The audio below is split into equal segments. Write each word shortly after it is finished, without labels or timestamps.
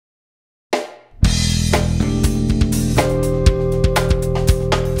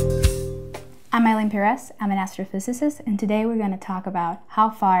I'm Eylene Pirez, I'm an astrophysicist, and today we're going to talk about how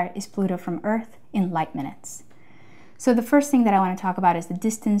far is Pluto from Earth in light minutes. So the first thing that I want to talk about is the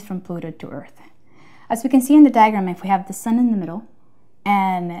distance from Pluto to Earth. As we can see in the diagram, if we have the Sun in the middle,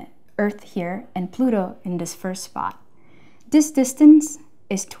 and Earth here, and Pluto in this first spot, this distance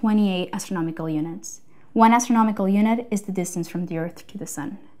is 28 astronomical units. 1 astronomical unit is the distance from the Earth to the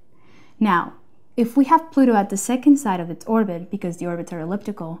Sun. Now, if we have Pluto at the second side of its orbit, because the orbits are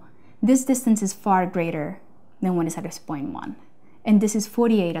elliptical, this distance is far greater than when it's at this point 1. And this is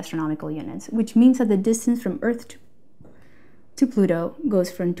 48 astronomical units, which means that the distance from Earth to Pluto goes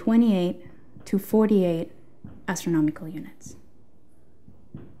from 28 to 48 astronomical units.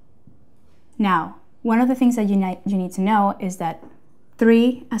 Now, one of the things that you need to know is that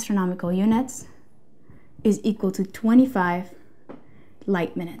 3 astronomical units is equal to 25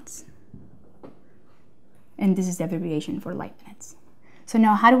 light minutes. And this is the abbreviation for light minutes. So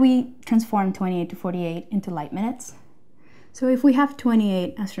now how do we transform 28 to 48 into light minutes? So if we have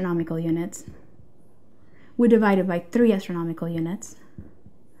 28 astronomical units, we divide it by 3 astronomical units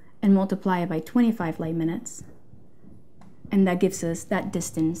and multiply it by 25 light minutes, and that gives us that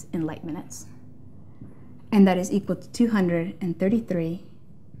distance in light minutes. And that is equal to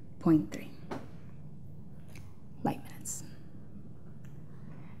 233.3 light minutes.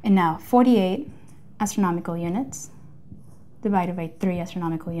 And now 48 astronomical units divided by 3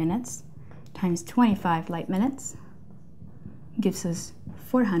 astronomical units times 25 light minutes gives us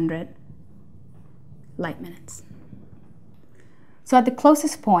 400 light minutes. So at the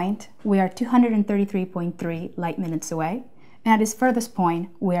closest point, we are 233.3 light minutes away, and at its furthest point,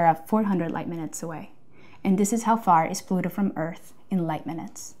 we are at 400 light minutes away. And this is how far is Pluto from Earth in light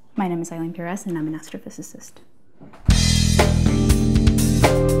minutes. My name is Eylene Pirez, and I'm an astrophysicist.